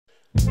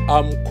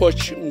I'm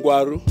Coach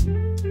Ngwaru.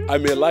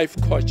 I'm a life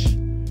coach.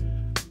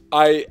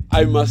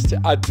 I must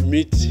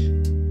admit,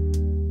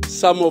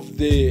 some of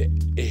the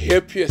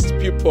happiest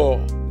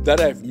people that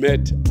I've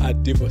met are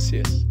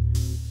divorcees.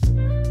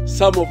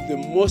 Some of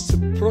the most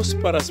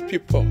prosperous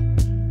people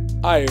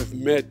I have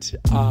met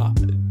are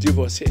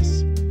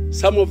divorcees.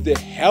 Some of the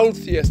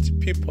healthiest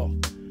people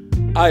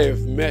I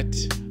have met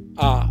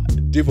are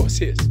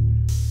divorcees.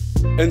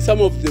 And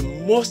some of the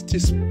most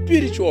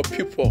spiritual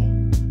people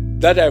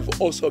that I've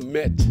also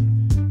met,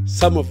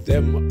 some of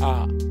them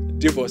are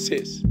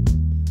divorcees.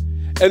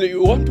 And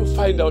you want to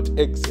find out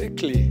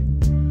exactly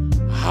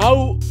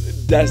how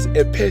does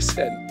a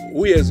person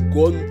who has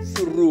gone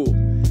through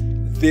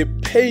the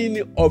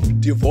pain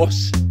of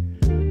divorce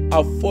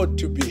afford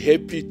to be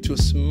happy, to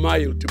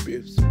smile, to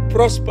be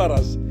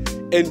prosperous,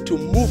 and to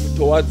move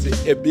towards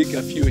a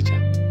bigger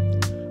future.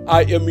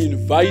 I am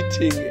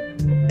inviting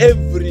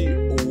every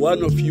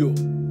one of you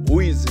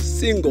who is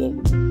single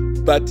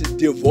but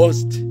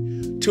divorced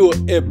to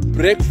a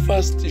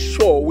breakfast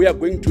show we are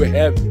going to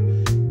have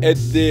at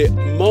the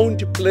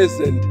Mount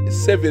Pleasant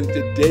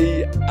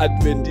Seventh-day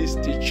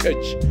Adventist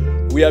Church.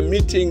 We are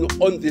meeting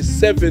on the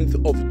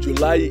 7th of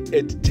July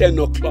at 10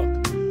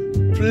 o'clock.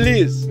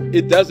 Please,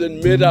 it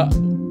doesn't matter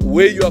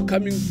where you are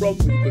coming from.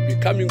 You could be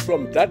coming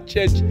from that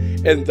church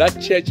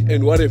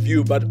and what have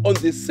you. But on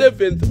the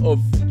 7th of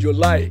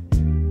July,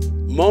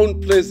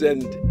 Mount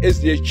Pleasant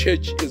SDA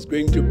Church is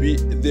going to be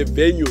the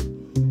venue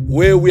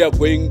where we are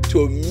going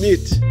to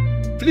meet.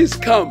 Please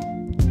come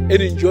and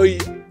enjoy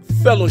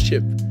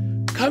fellowship.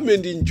 Come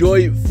and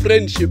enjoy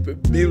friendship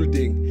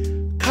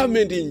building. Come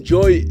and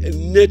enjoy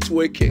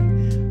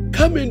networking.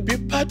 Come and be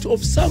part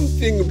of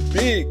something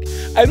big.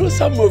 I know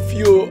some of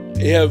you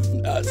have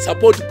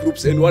support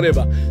groups and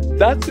whatever.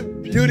 That's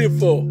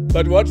beautiful.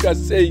 But what we are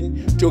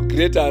saying to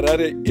Greater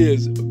Harare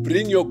is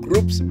bring your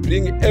groups,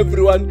 bring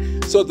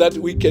everyone so that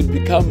we can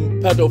become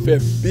part of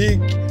a big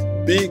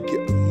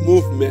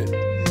movement.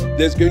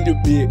 There's going to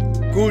be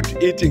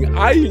good eating.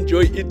 I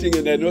enjoy eating,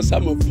 and I know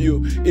some of you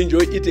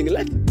enjoy eating.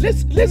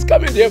 Let's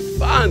come and have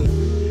fun.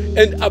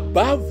 And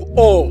above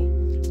all,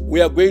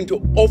 we are going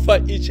to offer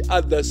each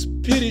other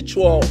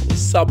spiritual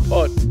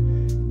support.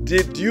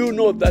 Did you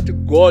know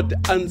that God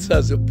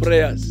answers the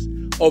prayers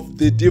of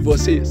the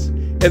divorcees,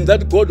 and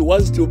that God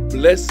wants to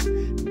bless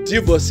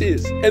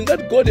divorcees, and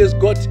that God has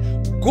got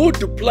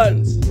good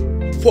plans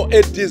for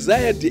a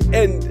desired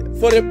end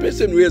for a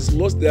person who has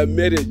lost their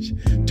marriage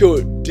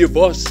to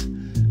divorce?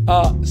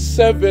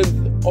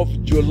 7th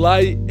of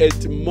July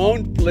at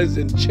Mount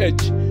Pleasant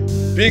Church.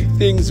 Big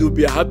things will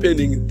be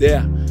happening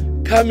there.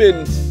 Come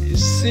and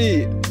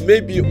see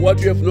maybe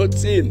what you have not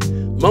seen.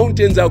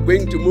 Mountains are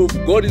going to move.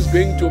 God is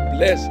going to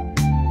bless.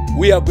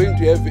 We are going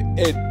to have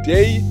a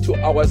day to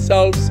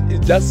ourselves.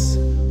 It's just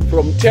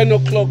from 10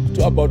 o'clock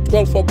to about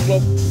 12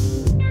 o'clock.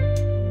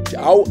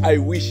 How I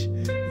wish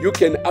you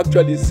can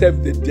actually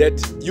save the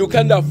date. You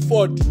can't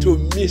afford to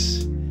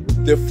miss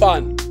the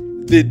fun,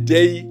 the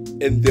day,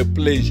 and the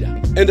pleasure.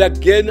 And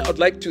again, I'd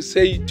like to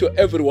say to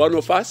every one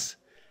of us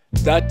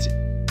that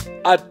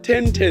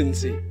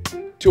attendance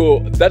to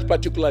that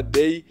particular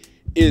day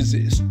is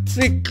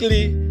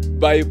strictly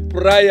by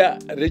prior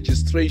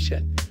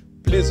registration.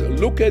 Please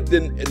look at the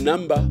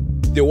number,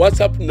 the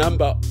WhatsApp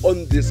number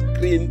on the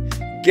screen.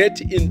 Get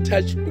in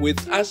touch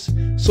with us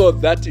so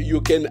that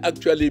you can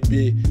actually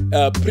be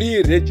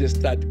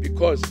pre-registered,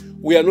 because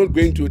we are not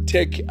going to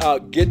take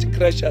gate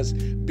crashers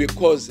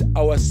because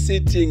our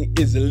seating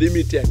is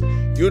limited.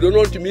 You do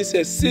not miss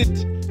a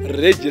seat.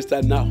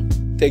 Register now.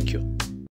 Thank you.